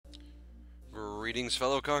Greetings,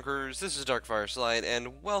 fellow conquerors. This is darkfireslide,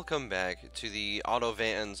 and welcome back to the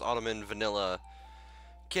Ottoman vanilla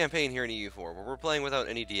campaign here in EU4, where we're playing without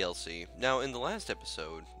any DLC. Now, in the last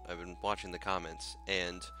episode, I've been watching the comments,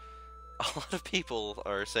 and a lot of people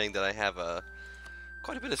are saying that I have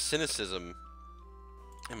quite a bit of cynicism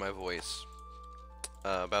in my voice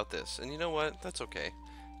about this. And you know what? That's okay,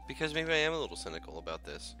 because maybe I am a little cynical about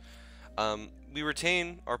this. We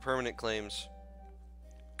retain our permanent claims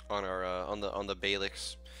on our on the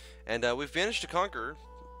Beyliks, and we've managed to conquer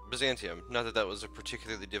Byzantium. Not that that was a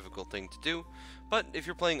particularly difficult thing to do, but if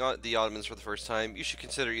you're playing the Ottomans for the first time, you should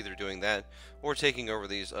consider either doing that or taking over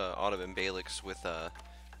these Ottoman Beyliks with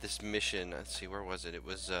this mission. Let's see, where was it? It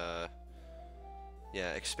was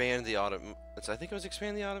yeah, expand the Ottoman. I think it was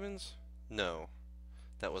expand the Ottomans. No,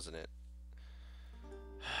 that wasn't it.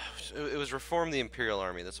 It was reform the Imperial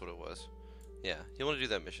Army. That's what it was. Yeah, you want to do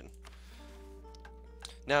that mission.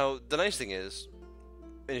 Now, the nice thing is,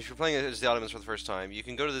 and if you're playing as the Ottomans for the first time, you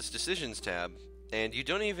can go to this Decisions tab, and you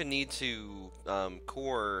don't even need to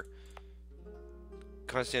core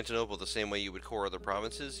Constantinople the same way you would core other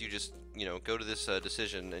provinces. You just, go to this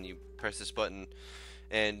decision, and you press this button,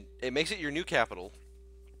 and it makes it your new capital.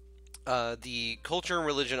 The culture and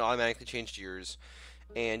religion automatically change to yours,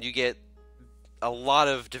 and you get a lot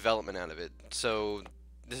of development out of it. So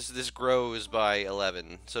this grows by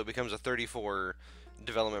 11, so it becomes a 34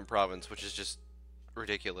 development province, which is just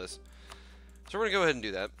ridiculous. So we're gonna go ahead and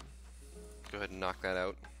do that. Go ahead and knock that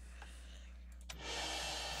out.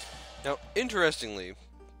 Now, interestingly,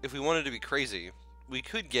 if we wanted to be crazy, we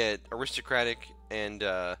could get aristocratic and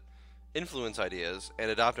influence ideas and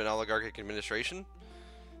adopt an oligarchic administration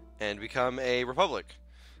and become a republic.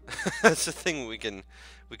 That's a thing we can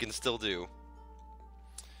still do.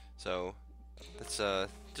 So that's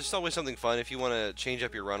just always something fun if you want to change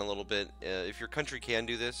up your run a little bit. If your country can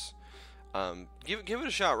do this, give it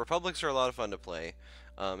a shot. Republics are a lot of fun to play.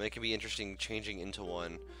 It can be interesting changing into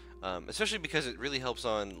one, especially because it really helps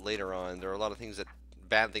on later on. There are a lot of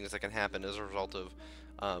bad things that can happen as a result of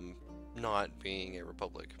not being a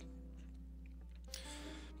republic.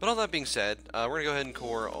 But all that being said, we're gonna go ahead and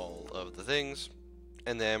core all of the things,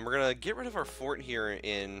 and then we're gonna get rid of our fort here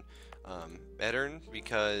in Edirne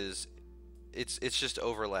because it's just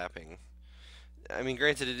overlapping. I mean,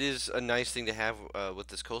 granted, it is a nice thing to have with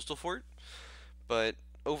this coastal fort, but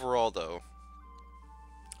overall, though,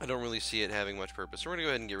 I don't really see it having much purpose. So we're going to go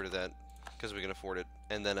ahead and get rid of that because we can afford it.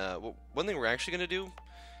 And then one thing we're actually going to do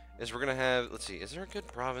is we're going to have, let's see, is there a good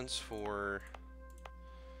province for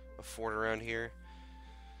a fort around here?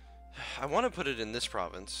 I want to put it in this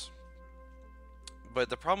province, but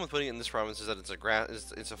the problem with putting it in this province is that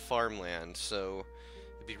it's a farmland, so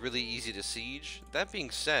it'd be really easy to siege. That being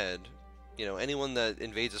said, anyone that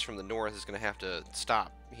invades us from the north is going to have to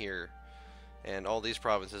stop here, and all these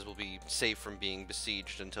provinces will be safe from being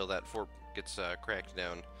besieged until that fort gets cracked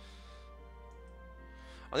down.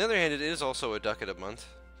 On the other hand, it is also a ducat a month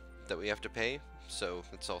that we have to pay, so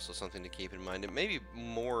it's also something to keep in mind. It may be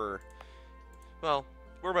more, well,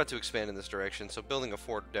 we're about to expand in this direction, so building a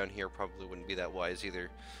fort down here probably wouldn't be that wise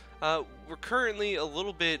either. We're currently a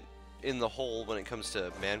little bit in the hole when it comes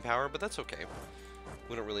to manpower, but that's okay.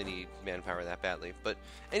 We don't really need manpower that badly. But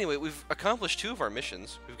anyway, we've accomplished 2 of our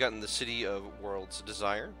missions. We've gotten the City of World's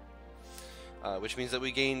Desire, which means that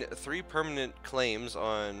we gain 3 permanent claims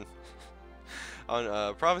on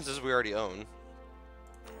provinces we already own.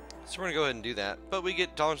 So we're gonna go ahead and do that. But we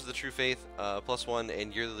get Tolerance of the True Faith +1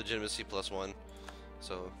 and Year of the Legitimacy +1.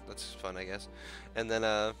 So that's fun, I guess. And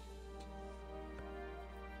then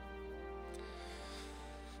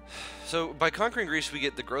so by conquering Greece, we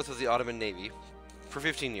get the growth of the Ottoman Navy for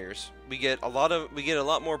 15 years. We get a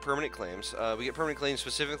lot more permanent claims. We get permanent claims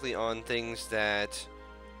specifically on things that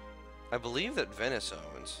I believe that Venice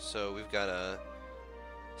owns. So we've got a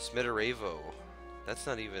Smederevo. That's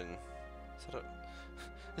not even.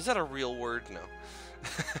 Is that a real word? No.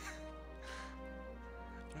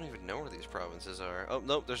 I don't even know where these provinces are. Oh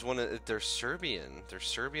nope, there's one. They're Serbian. They're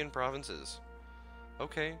Serbian provinces.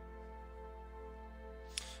 Okay.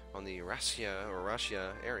 On the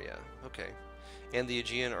Russia area. Okay. And the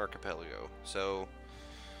Aegean Archipelago. So,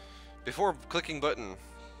 before clicking button,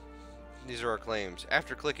 these are our claims.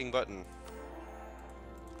 After clicking button.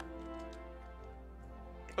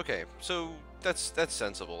 Okay, so that's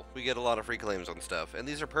sensible. We get a lot of free claims on stuff. And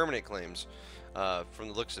these are permanent claims from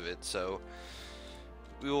the looks of it. So,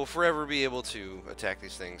 we will forever be able to attack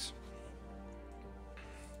these things.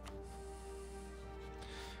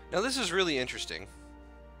 Now this is really interesting,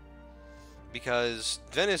 because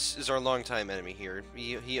Venice is our longtime enemy here.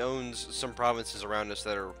 He owns some provinces around us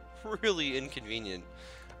that are really inconvenient.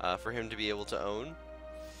 for him to be able to own.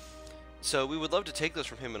 So we would love to take those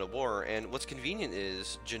from him in a war, and what's convenient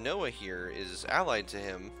is Genoa here is allied to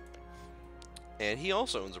him, and he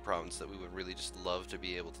also owns a province that we would really just love to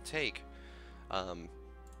be able to take.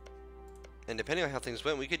 And depending on how things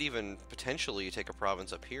went, we could even potentially take a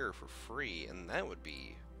province up here for free, and that would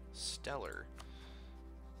be stellar.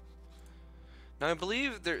 Now, I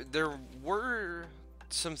believe there were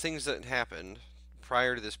some things that happened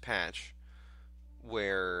prior to this patch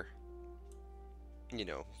where, you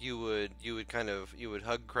know, you would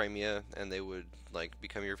hug Crimea and they would like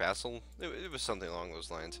become your vassal. It was something along those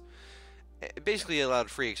lines. It basically allowed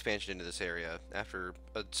free expansion into this area after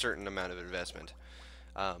a certain amount of investment.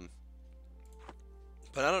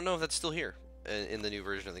 But I don't know if that's still here in the new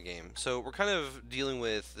version of the game. So we're kind of dealing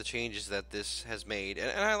with the changes that this has made,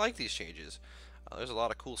 and I like these changes. There's a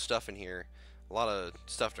lot of cool stuff in here, a lot of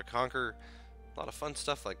stuff to conquer, a lot of fun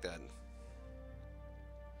stuff like that.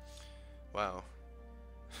 Wow.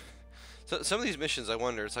 So some of these missions, I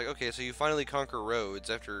wonder, it's like, okay, so you finally conquer roads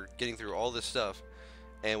after getting through all this stuff,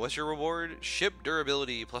 and what's your reward? Ship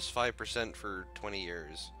durability plus 5% for 20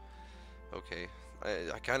 years. Okay.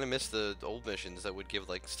 I kind of miss the old missions that would give,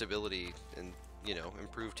 like, stability and, you know,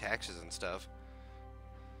 improve taxes and stuff.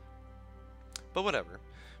 But whatever.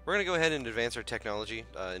 We're going to go ahead and advance our technology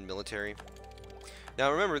in military.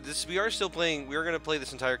 Now remember, we are going to play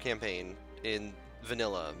this entire campaign in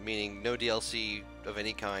vanilla, meaning no DLC of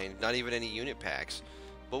any kind, not even any unit packs.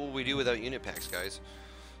 What will we do without unit packs, guys?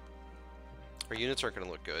 Our units aren't going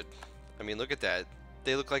to look good. I mean, look at that.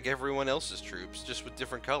 They look like everyone else's troops, just with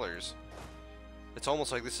different colors. It's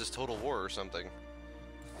almost like this is Total War or something.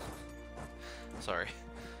 Sorry.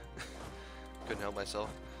 Couldn't help myself.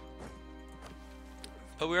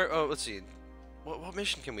 But we are... Oh, let's see. What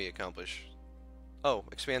mission can we accomplish? Oh,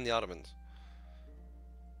 expand the Ottomans.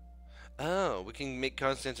 Oh, we can make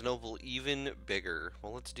Constantinople even bigger.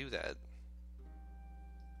 Well, let's do that.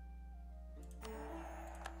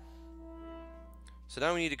 So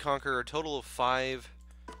now we need to conquer a total of 5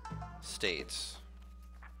 states.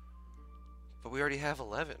 But we already have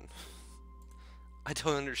 11. I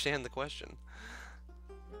don't understand the question.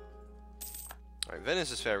 Alright,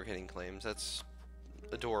 Venice is fabricating claims. That's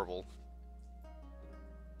adorable.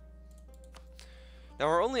 Now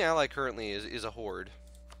our only ally currently is a horde.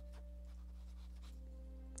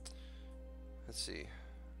 Let's see.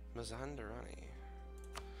 Mazandarani.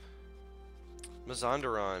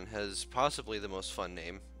 Mazandaran has possibly the most fun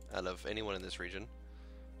name out of anyone in this region.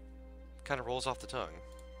 Kind of rolls off the tongue.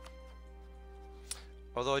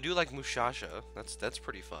 Although I do like Mushasha. That's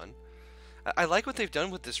pretty fun. I like what they've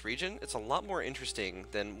done with this region. It's a lot more interesting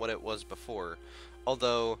than what it was before.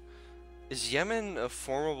 Although, is Yemen a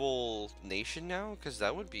formable nation now? Because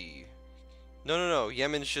that would be... No.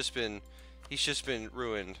 Yemen's just been... He's just been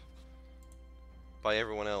ruined by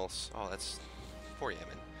everyone else. Oh, that's... Poor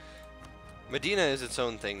Yemen. Medina is its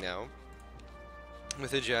own thing now.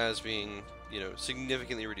 With Hijaz being, you know,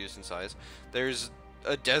 significantly reduced in size. There's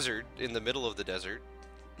a desert in the middle of the desert.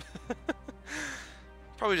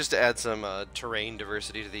 Probably just to add some terrain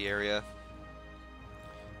diversity to the area.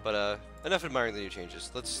 But enough admiring the new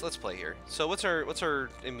changes. Let's play here. So what's our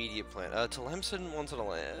immediate plan? Tlemcen wants to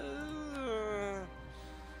land.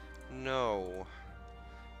 No.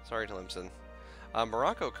 Sorry, Tlemcen.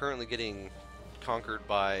 Morocco currently getting conquered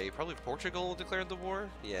by probably Portugal declared the war.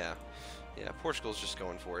 Yeah, Portugal's just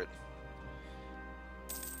going for it.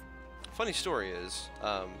 Funny story is,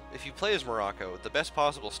 if you play as Morocco, the best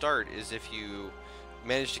possible start is if you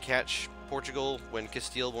manage to catch Portugal when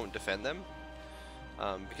Castile won't defend them,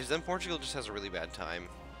 because then Portugal just has a really bad time.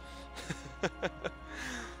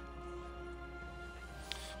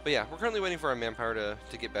 But yeah, we're currently waiting for our manpower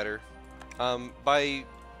to get better. By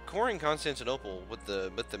coring Constantinople with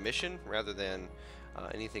the mission rather than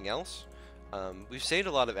anything else, we've saved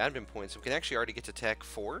a lot of admin points. We can actually already get to Tech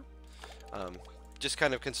 4. Just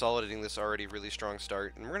kind of consolidating this already really strong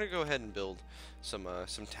start, and we're going to go ahead and build some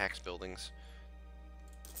tax buildings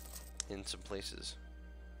in some places.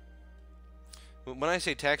 When I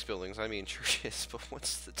say tax buildings, I mean churches, but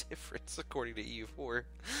what's the difference according to EU4?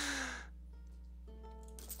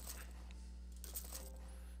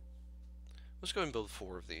 Let's go ahead and build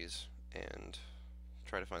 4 of these and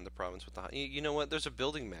try to find the province with the... You know what? There's a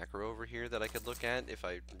building macro over here that I could look at if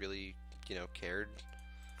I really, you know, cared.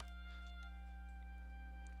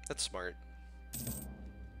 That's smart.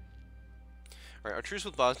 Alright, our truce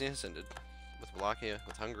with Bosnia has ended. With Wallachia,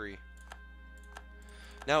 with Hungary.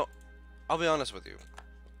 Now, I'll be honest with you.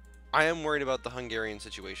 I am worried about the Hungarian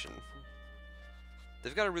situation.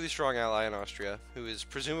 They've got a really strong ally in Austria, who is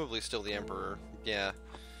presumably still the emperor. Yeah.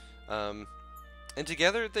 And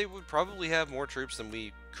together, they would probably have more troops than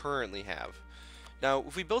we currently have. Now,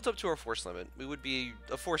 if we built up to our force limit, we would be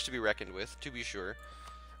a force to be reckoned with, to be sure.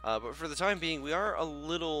 But for the time being, we are a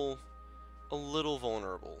little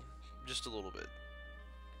vulnerable. Just a little bit.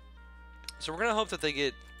 So we're going to hope that they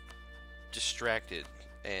get distracted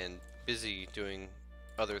and busy doing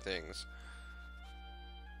other things.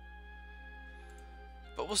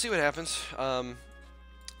 But we'll see what happens.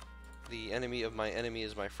 The enemy of my enemy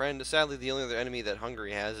is my friend. Sadly, the only other enemy that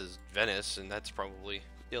Hungary has is Venice, and that's probably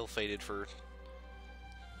ill-fated for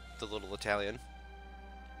the little Italian.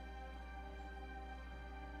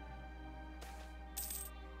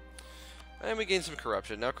 And we gain some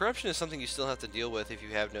corruption. Now, corruption is something you still have to deal with if you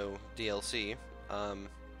have no DLC.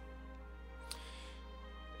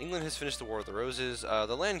 England has finished the War of the Roses.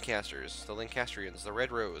 The Lancasters, the Lancastrians, the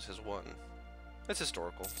Red Rose has won. That's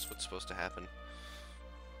historical. That's what's supposed to happen.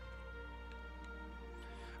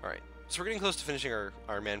 Alright, so we're getting close to finishing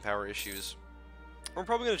our manpower issues. We're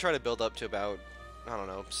probably going to try to build up to about, I don't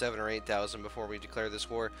know, 7,000 or 8,000 before we declare this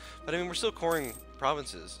war. But I mean, we're still coring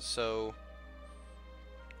provinces, so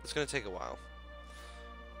it's going to take a while.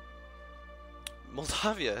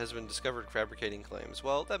 Moldavia has been discovered fabricating claims.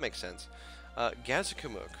 Well, that makes sense.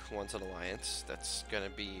 Gazikumuk wants an alliance. That's going to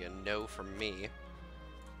be a no from me.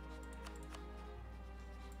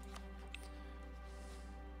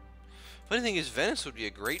 Funny thing is, Venice would be a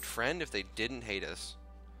great friend if they didn't hate us.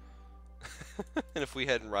 And if we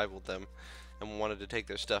hadn't rivaled them and wanted to take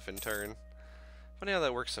their stuff in turn. Funny how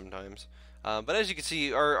that works sometimes. But as you can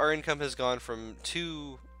see, our income has gone from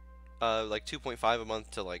like 2.5 a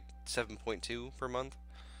month to like 7.2 per month.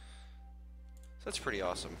 So that's pretty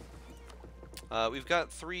awesome. We've got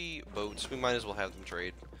 3 boats. We might as well have them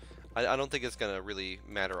trade. I don't think it's going to really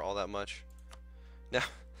matter all that much. Now,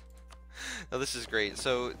 now this is great.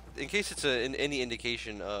 So, in case it's any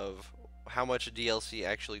indication of how much a DLC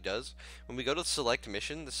actually does, when we go to select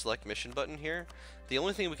mission, the select mission button here, the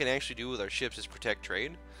only thing we can actually do with our ships is protect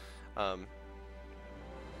trade. So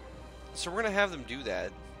we're going to have them do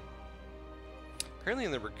that. Apparently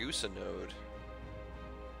in the Ragusa node,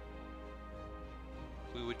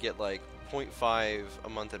 we would get like 0.5 a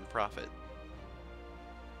month in profit.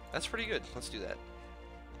 That's pretty good. Let's do that.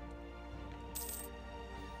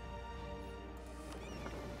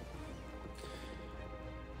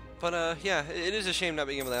 But yeah, it is a shame not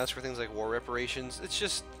being able to ask for things like war reparations. It's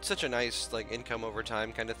just such a nice like income over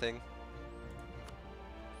time kind of thing.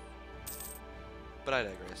 But I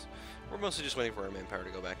digress. We're mostly just waiting for our manpower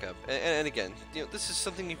to go back up. And again, you know, this is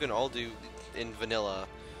something you can all do in vanilla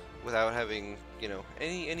without having, you know,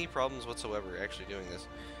 any problems whatsoever actually doing this.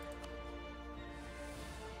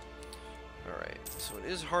 Alright, so it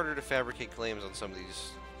is harder to fabricate claims on some of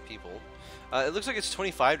these people. It looks like it's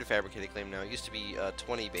 25 to fabricate a claim now. It used to be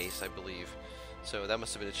 20 base, I believe. So that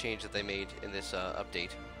must have been a change that they made in this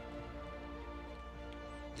update.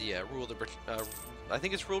 The Rule of I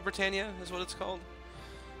think it's Rule Britannia is what it's called.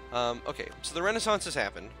 Okay, so the Renaissance has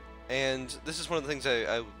happened, and this is one of the things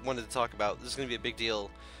I wanted to talk about. This is going to be a big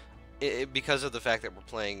deal because of the fact that we're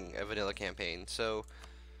playing a vanilla campaign. So,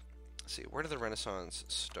 let's see, where did the Renaissance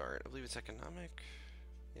start? I believe it's economic.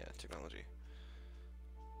 Yeah, technology.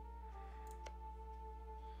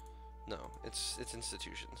 No, it's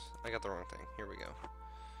institutions. I got the wrong thing. Here we go.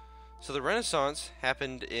 So the Renaissance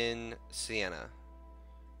happened in Siena.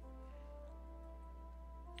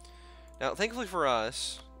 Now, thankfully for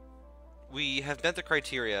us, we have met the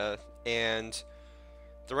criteria, and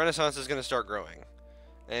the Renaissance is going to start growing.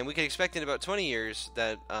 And we can expect in about 20 years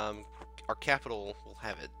that our capital will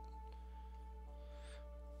have it.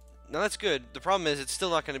 Now that's good. The problem is it's still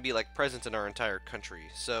not going to be like present in our entire country.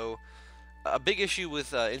 So a big issue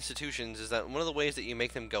with institutions is that one of the ways that you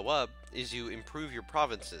make them go up is you improve your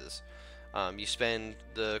provinces. You spend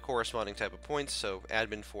the corresponding type of points, so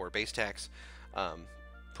admin for base tax,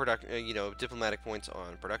 diplomatic points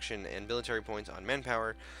on production, and military points on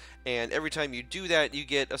manpower. And every time you do that, you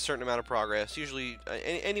get a certain amount of progress, usually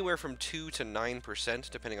anywhere from 2 to 9%,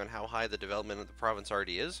 depending on how high the development of the province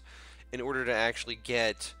already is, in order to actually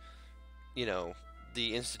get, you know,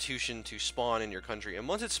 the institution to spawn in your country. And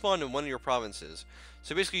once it's spawned in one of your provinces,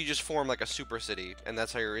 so basically you just form like a super city, and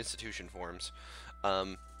that's how your institution forms.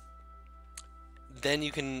 Then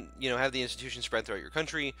you can, you know, have the institution spread throughout your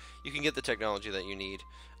country. You can get the technology that you need.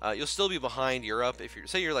 You'll still be behind Europe if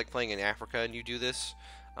say you're like playing in Africa and you do this.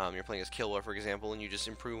 You're playing as Kilwa, for example, and you just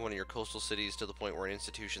improve one of your coastal cities to the point where an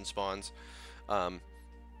institution spawns.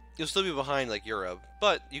 You'll still be behind like Europe,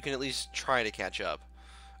 but you can at least try to catch up,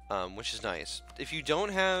 which is nice. If you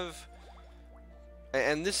don't have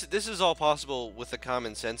And this is all possible with the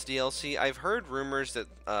Common Sense DLC. I've heard rumors that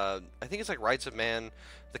I think it's like Rights of Man,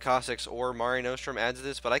 the Cossacks, or Mare Nostrum adds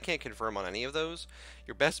this, but I can't confirm on any of those.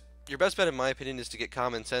 Your best bet, in my opinion, is to get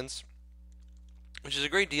Common Sense, which is a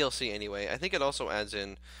great DLC anyway. I think it also adds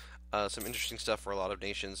in some interesting stuff for a lot of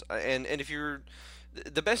nations. And if you're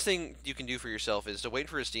the best thing you can do for yourself is to wait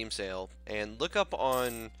for a Steam sale and look up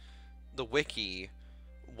on the wiki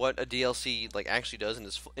what a DLC like actually does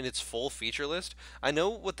in its full feature list. I know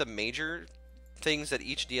what the major things that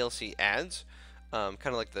each DLC adds, kind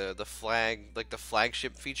of like the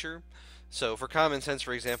flagship feature. So for Common Sense,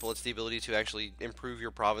 for example, it's the ability to actually improve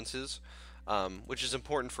your provinces, which is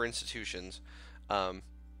important for institutions. Um,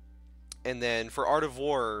 and then for Art of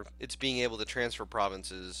War, it's being able to transfer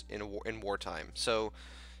provinces in wartime. So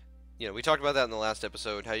we talked about that in the last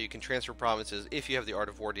episode, how you can transfer provinces if you have the Art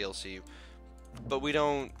of War DLC, but we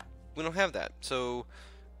don't have that. So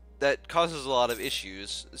that causes a lot of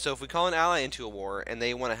issues. So if we call an ally into a war and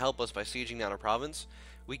they want to help us by sieging down a province,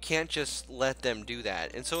 we can't just let them do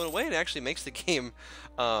that. And so in a way, it actually makes the game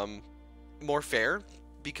more fair,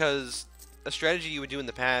 because a strategy you would do in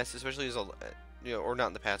the past, especially as or not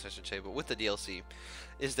in the past, I should say, but with the DLC,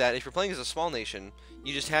 is that if you're playing as a small nation,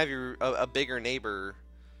 you just have a bigger neighbor,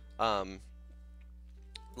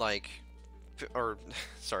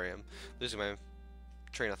 sorry, I'm losing my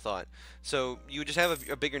train of thought. So you would just have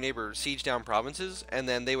a bigger neighbor siege down provinces, and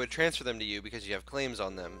then they would transfer them to you because you have claims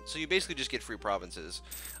on them. So you basically just get free provinces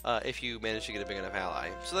if you manage to get a big enough ally.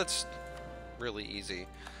 So that's really easy.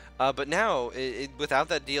 But now, without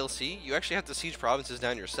that DLC, you actually have to siege provinces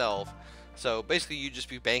down yourself. So basically, you'd just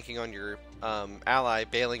be banking on your ally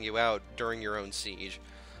bailing you out during your own siege,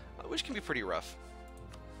 which can be pretty rough.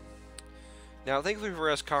 Now, thankfully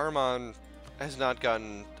for us, Karaman has not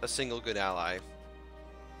gotten a single good ally.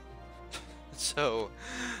 So,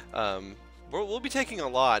 we'll be taking a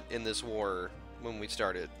lot in this war when we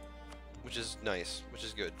start it, which is nice, which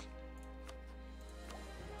is good.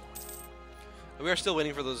 We are still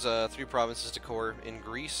waiting for those 3 provinces to core in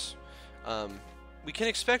Greece. We can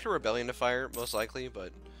expect a rebellion to fire, most likely,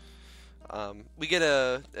 but we get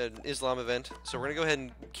an Islam event, so we're going to go ahead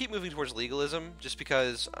and keep moving towards legalism, just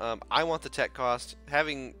because I want the tech cost.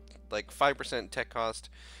 Having like 5% tech cost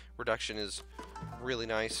reduction is really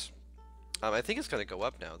nice. I think it's going to go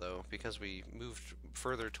up now, though, because we moved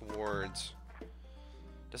further towards...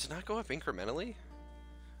 Does it not go up incrementally?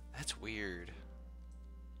 That's weird.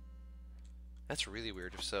 That's really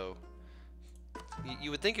weird, if so. You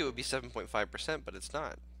would think it would be 7.5%, but it's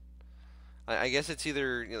not. I guess it's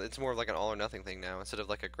either... it's more of like an all-or-nothing thing now, instead of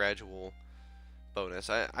like a gradual bonus.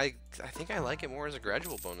 I think I like it more as a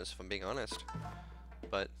gradual bonus, if I'm being honest.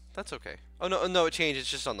 But that's okay. Oh, no, it changed. It's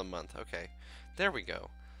just on the month. Okay. There we go.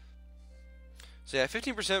 So yeah,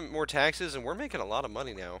 15% more taxes, and we're making a lot of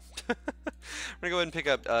money now. We're going to go ahead and pick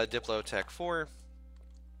up Diplotech 4.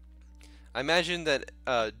 I imagine that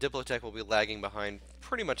Diplotech will be lagging behind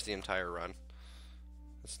pretty much the entire run.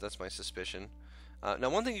 That's my suspicion. Now,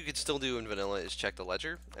 one thing you could still do in vanilla is check the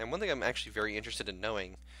ledger, and one thing I'm actually very interested in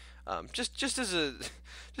knowing, just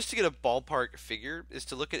to get a ballpark figure, is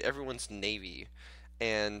to look at everyone's navy,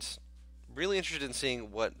 and really interested in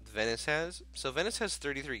seeing what Venice has. So Venice has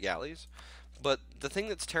 33 galleys. But the thing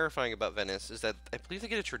that's terrifying about Venice is that I believe they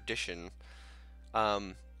get a tradition.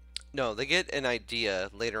 No, they get an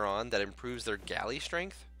idea later on that improves their galley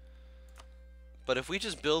strength. But if we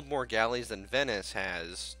just build more galleys than Venice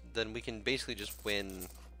has, then we can basically just win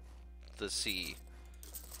the sea.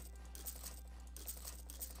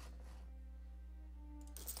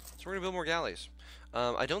 So we're going to build more galleys.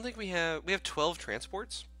 I don't think we have 12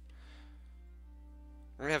 transports.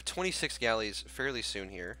 We're going to have 26 galleys fairly soon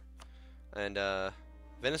here. And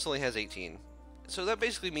Venice only has 18. So that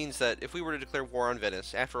basically means that if we were to declare war on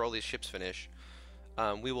Venice after all these ships finish,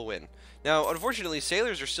 we will win. Now, unfortunately,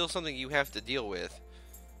 sailors are still something you have to deal with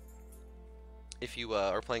if you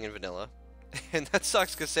are playing in vanilla. And that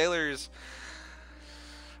sucks, because sailors...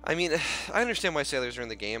 I mean, I understand why sailors are in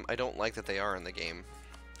the game. I don't like that they are in the game.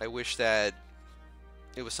 I wish that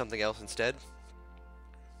it was something else instead.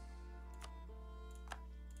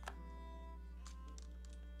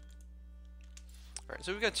 Alright,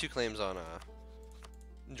 so we've got 2 claims on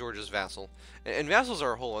Georgia's vassal. And vassals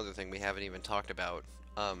are a whole other thing we haven't even talked about.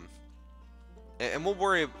 And we'll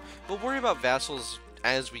worry about vassals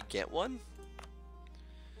as we get one.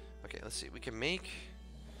 Okay, let's see. We can make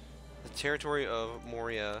the territory of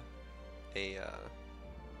Moria a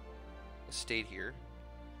state here.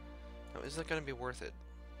 Now, is that going to be worth it?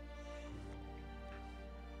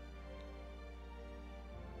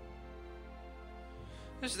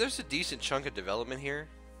 There's a decent chunk of development here,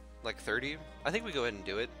 like 30. I think we go ahead and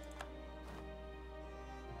do it.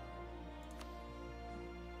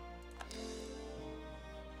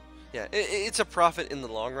 Yeah, it's a profit in the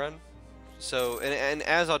long run. So, and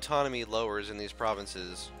as autonomy lowers in these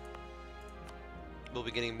provinces, we'll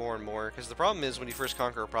be getting more and more. Because the problem is, when you first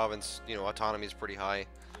conquer a province, you know, autonomy is pretty high.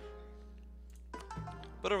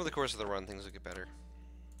 But over the course of the run, things will get better.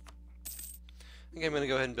 I think I'm going to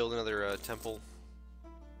go ahead and build another temple.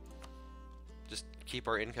 Just keep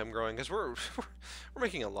our income growing, because we're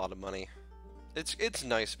making a lot of money. It's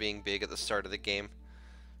nice being big at the start of the game.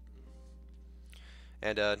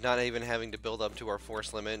 And not even having to build up to our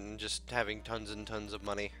force limit and just having tons and tons of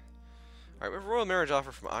money. Alright, we have a royal marriage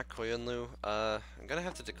offer from Ottovans-EU4. I'm gonna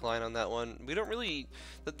have to decline on that one. We don't really...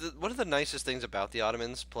 one of the nicest things about the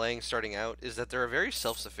Ottomans playing starting out is that they're a very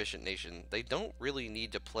self-sufficient nation. They don't really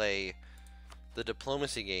need to play the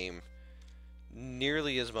diplomacy game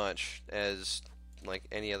nearly as much as like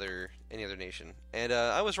any other nation. And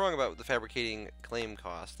I was wrong about the fabricating claim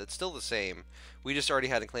cost. It's still the same. We just already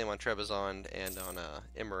had a claim on Trebizond and on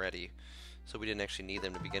Imereti, so we didn't actually need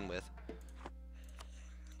them to begin with.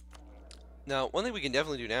 Now, one thing we can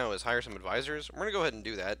definitely do now is hire some advisors. We're gonna go ahead and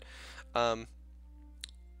do that.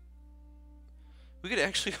 We could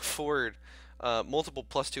actually afford multiple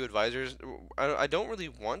 +2 advisors. I don't really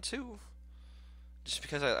want to, just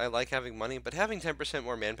because I like having money, but having 10%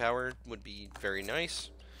 more manpower would be very nice.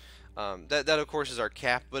 That of course is our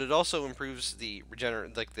cap, but it also improves the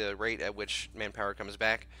the rate at which manpower comes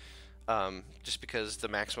back, just because the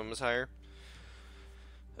maximum is higher.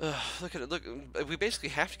 Look at it! Look, we basically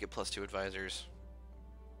have to get +2 advisors,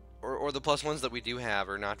 or the +1s that we do have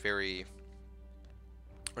are not very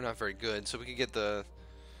good. So we could get the,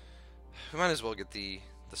 we might as well get the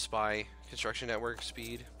spy construction network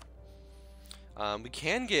speed. We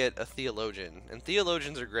can get a theologian, and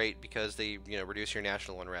theologians are great because they, you know, reduce your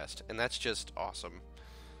national unrest, and that's just awesome.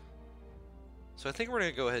 So I think we're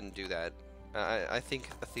gonna go ahead and do that. I think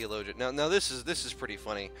a theologian. Now this is pretty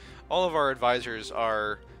funny. All of our advisors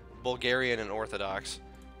are Bulgarian and Orthodox,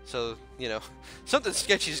 so you know something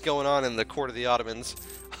sketchy is going on in the court of the Ottomans.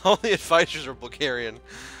 All the advisors are Bulgarian.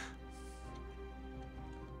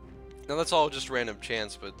 Now that's all just random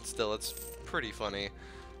chance, but still, it's pretty funny.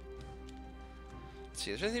 Let's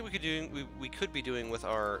see, is there anything we could do? We could be doing with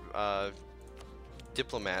our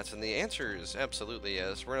diplomats, and the answer is absolutely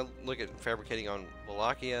yes. We're gonna look at fabricating on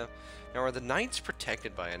Wallachia. Now, are the knights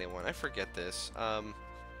protected by anyone? I forget this.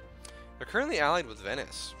 They're currently allied with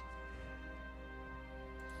Venice,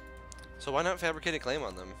 so why not fabricate a claim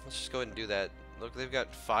on them? Let's just go ahead and do that. Look, they've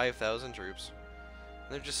got 5,000 troops.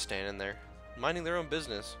 They're just standing there, minding their own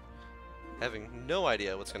business, having no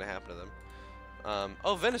idea what's going to happen to them.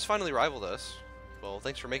 Oh, Venice finally rivaled us. Well,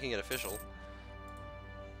 thanks for making it official.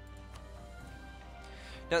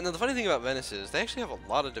 Now, the funny thing about Venice is they actually have a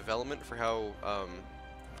lot of development for how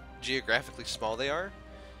geographically small they are.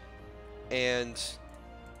 And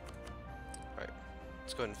alright,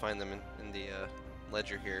 let's go ahead and find them in the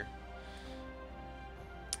ledger here.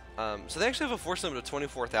 So they actually have a force limit of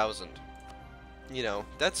 24,000. You know,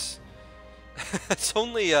 that's it's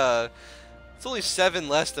only 7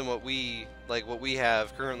 less than what we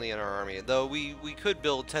have currently in our army. Though we could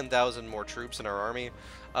build 10,000 more troops in our army.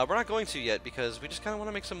 We're not going to yet because we just kind of want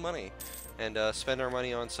to make some money and spend our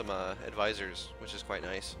money on some advisors, which is quite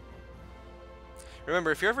nice.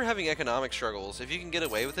 Remember, if you're ever having economic struggles, if you can get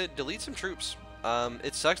away with it, delete some troops.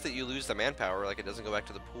 It sucks that you lose the manpower, like it doesn't go back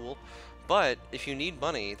to the pool. But if you need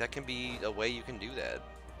money, that can be a way you can do that.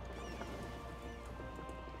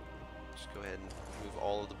 Just go ahead and move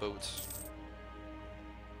all of the boats.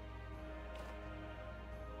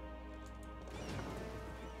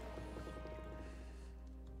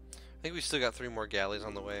 I think we still got 3 more galleys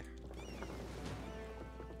on the way.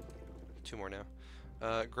 2 more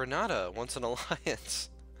now. Granada wants an alliance.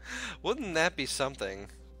 Wouldn't that be something?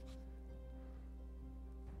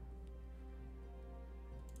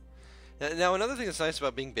 Now, another thing that's nice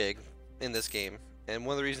about being big in this game, and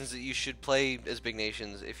one of the reasons that you should play as big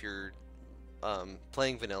nations if you're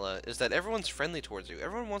playing vanilla, is that everyone's friendly towards you.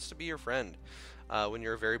 Everyone wants to be your friend when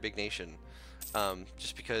you're a very big nation,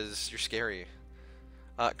 just because you're scary.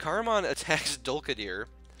 Karaman attacks Dulkadir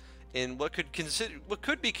in what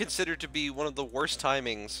could be considered to be one of the worst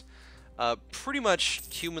timings, pretty much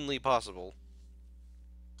humanly possible.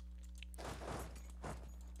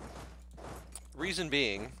 Reason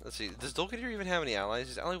being, let's see, does Dulkadir even have any allies?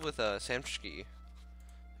 He's allied with Samtski,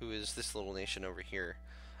 who is this little nation over here.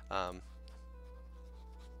 I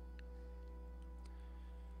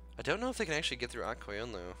don't know if they can actually get through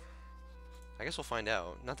Ottovans-EU4. I guess we'll find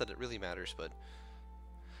out. Not that it really matters, but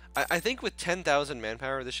I think with 10,000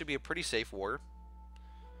 manpower, this should be a pretty safe war.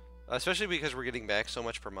 Especially because we're getting back so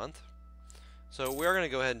much per month. So we are going to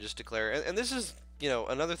go ahead and just declare, and this is, you know,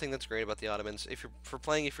 another thing that's great about the Ottomans, if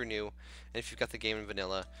you're new, and if you've got the game in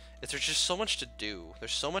vanilla, is there's just so much to do.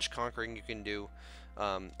 There's so much conquering you can do,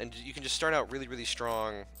 and you can just start out really, really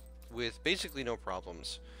strong with basically no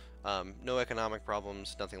problems. No economic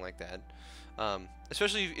problems, nothing like that.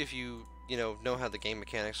 Especially if you know how the game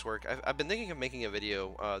mechanics work. I've been thinking of making a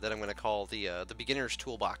video that I'm going to call the beginner's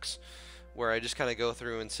toolbox, where I just kind of go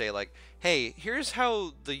through and say like, hey, here's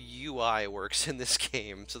how the UI works in this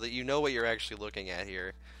game, so that you know what you're actually looking at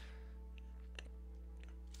here.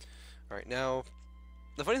 All right, now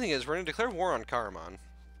the funny thing is we're going to declare war on Karaman,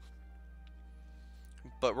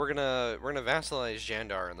 but we're gonna vassalize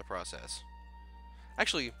Jandar in the process.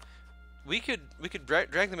 Actually, we could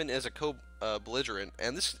drag them in as a co-belligerent,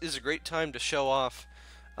 and this is a great time to show off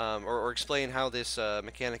or explain how this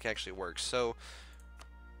mechanic actually works. So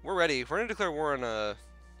we're ready. We're going to declare war on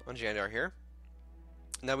Jandar here.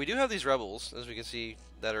 Now we do have these rebels, as we can see,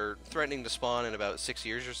 that are threatening to spawn in about 6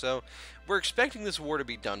 years or so. We're expecting this war to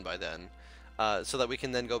be done by then, so that we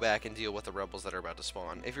can then go back and deal with the rebels that are about to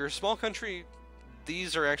spawn. If you're a small country,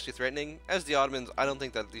 these are actually threatening. As the Ottomans, I don't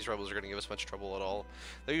think that these rebels are going to give us much trouble at all.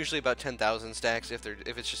 They're usually about 10,000 stacks if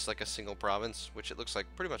it's just like a single province, which it looks like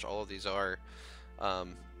pretty much all of these are. But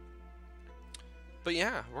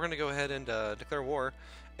yeah, we're going to go ahead and declare war.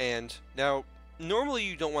 And now, normally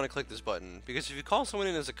you don't want to click this button, because if you call someone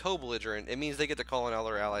in as a co-belligerent, it means they get to call in all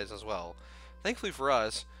their allies as well. Thankfully for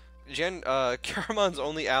us, Karaman's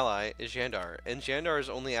only ally is Jandar, and Jandar's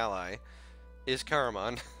only ally is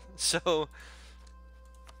Karaman. So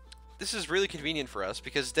this is really convenient for us,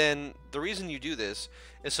 because then the reason you do this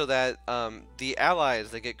is so that the allies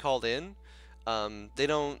that get called in,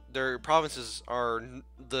 their provinces are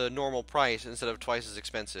the normal price instead of twice as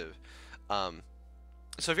expensive.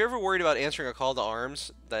 So if you're ever worried about answering a call to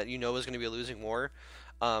arms that you know is going to be a losing war,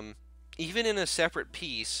 even in a separate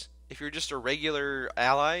peace, if you're just a regular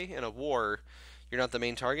ally in a war, you're not the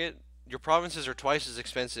main target, your provinces are twice as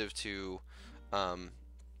expensive to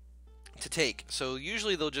take. So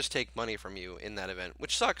usually they'll just take money from you in that event,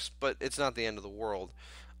 which sucks, but it's not the end of the world.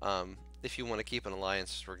 If you want to keep an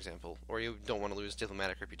alliance, for example, or you don't want to lose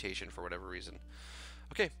diplomatic reputation for whatever reason.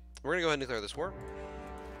 Okay, we're going to go ahead and declare this war.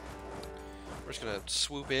 We're just going to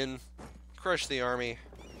swoop in, crush the army,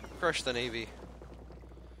 crush the navy.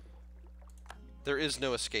 There is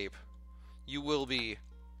no escape. You will be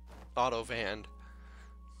auto-vanned.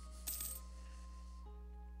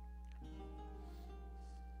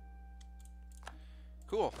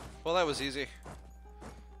 Cool. Well, that was easy.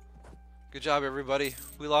 Good job, everybody.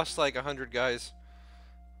 We lost like 100 guys.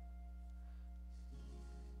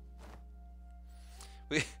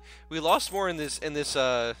 We lost more in this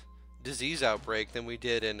disease outbreak than we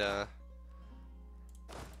did in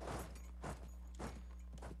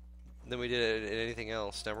anything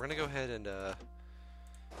else. Now we're gonna go ahead and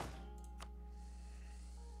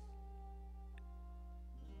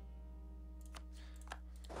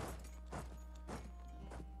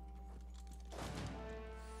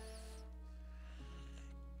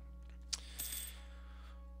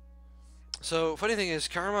so funny thing is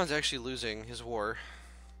Karaman's actually losing his war,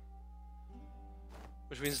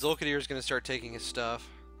 which means Dulkadir is going to start taking his stuff,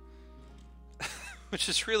 which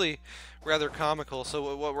is really rather comical.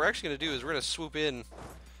 So what we're actually going to do is we're going to swoop in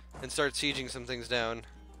and start sieging some things down.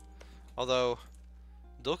 Although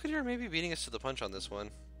Dulkadir may be beating us to the punch on this one.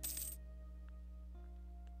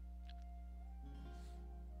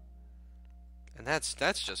 And that's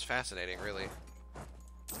just fascinating, really.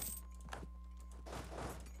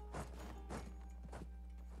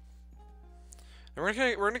 And we're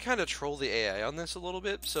gonna kind of troll the AI on this a little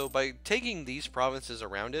bit. So by taking these provinces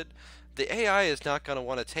around it, the AI is not gonna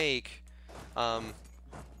want to take,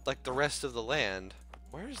 like the rest of the land.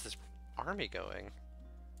 Where is this army going?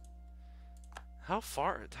 How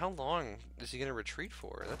far? How long is he gonna retreat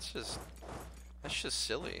for? That's just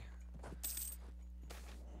silly.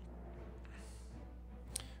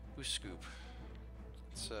 Who's Scoop?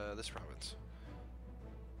 It's this province.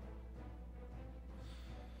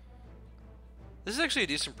 This is actually a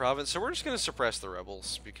decent province, so we're just going to suppress the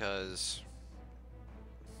rebels, because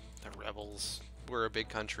the rebels, we're a big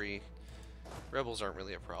country. Rebels aren't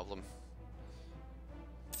really a problem.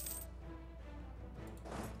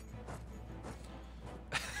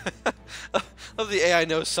 Love the AI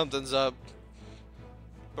knows something's up.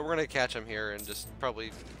 But we're going to catch them here and just probably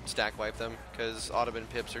stack wipe them, because Ottoman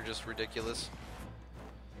pips are just ridiculous.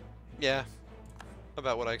 Yeah,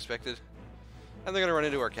 about what I expected. And they're going to run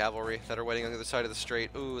into our cavalry that are waiting on the other side of the strait.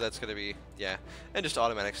 Ooh, that's going to be, yeah. And just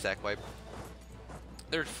automatic stack wipe.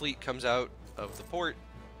 Their fleet comes out of the port.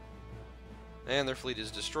 And their fleet is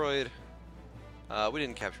destroyed. We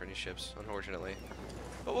didn't capture any ships, unfortunately.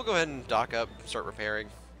 But we'll go ahead and dock up, start repairing.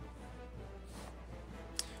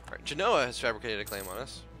 Alright, Genoa has fabricated a claim on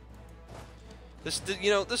us.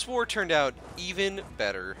 This war turned out even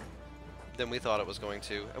better than we thought it was going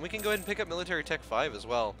to. And we can go ahead and pick up military tech 5 as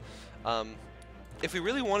well. If we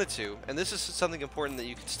really wanted to, and this is something important that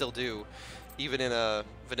you can still do, even in a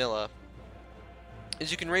vanilla,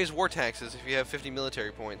 is you can raise war taxes if you have 50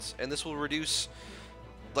 military points, and this will reduce,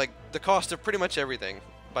 like, the cost of pretty much everything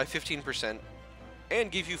by 15%,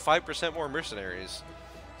 and give you 5% more mercenaries.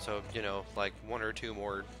 So, you know, like 1 or 2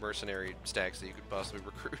 more mercenary stacks that you could possibly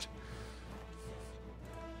recruit.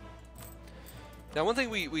 Now, one thing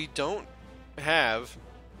we don't have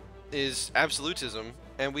is absolutism,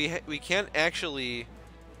 and we can't actually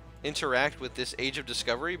interact with this Age of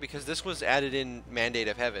Discovery because this was added in Mandate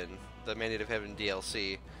of Heaven, the Mandate of Heaven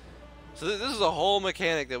DLC. So this is a whole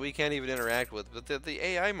mechanic that we can't even interact with, but the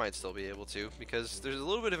AI might still be able to because there's a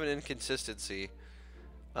little bit of an inconsistency.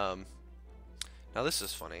 Now this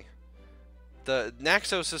is funny. The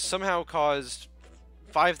Naxos has somehow caused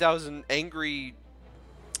 5,000 angry...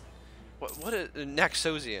 What a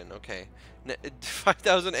Naxosian, okay.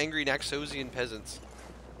 5,000 angry Naxosian peasants.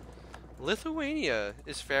 Lithuania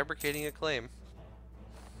is fabricating a claim.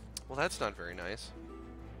 Well, that's not very nice.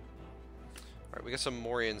 Alright, we got some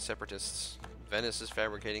Mauryan separatists. Venice is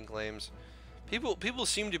fabricating claims. People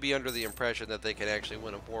seem to be under the impression that they can actually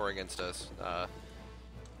win a war against us.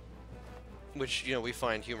 Which, you know, we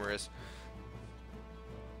find humorous.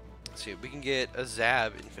 Let's see, we can get a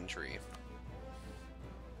Zab infantry.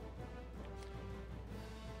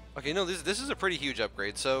 Okay, no, this is a pretty huge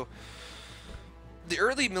upgrade. So, the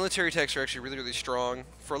early military techs are actually really, really strong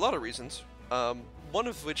for a lot of reasons. One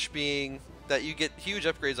of which being that you get huge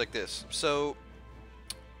upgrades like this. So,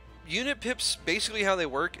 unit pips, basically how they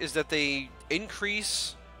work is that they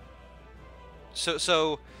increase...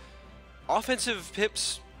 So offensive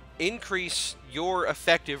pips increase your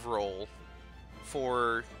effective roll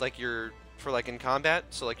for, like, in combat,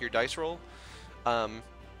 so, like, your dice roll.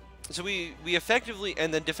 So we effectively,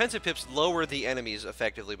 and then defensive pips lower the enemies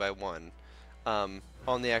effectively by 1 on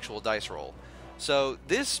the actual dice roll. So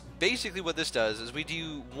this, basically what this does is we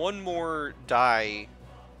do 1 more die,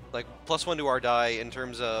 like +1 to our die in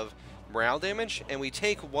terms of morale damage, and we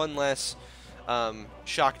take 1 less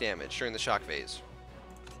shock damage during the shock phase.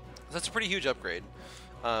 So that's a pretty huge upgrade.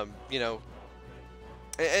 You know,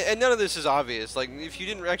 and none of this is obvious. Like, if you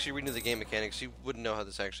didn't actually read into the game mechanics, you wouldn't know how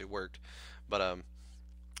this actually worked. But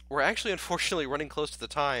we're actually, unfortunately, running close to the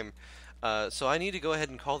time, so I need to go ahead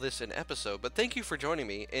and call this an episode. But thank you for joining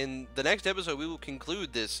me. In the next episode, we will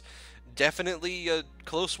conclude this definitely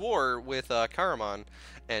close war with Karaman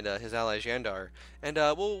and his ally Jandar. And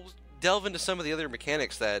we'll delve into some of the other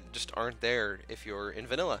mechanics that just aren't there if you're in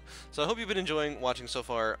vanilla. So I hope you've been enjoying watching so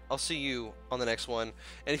far. I'll see you on the next one.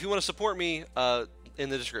 And if you want to support me, in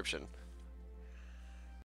the description.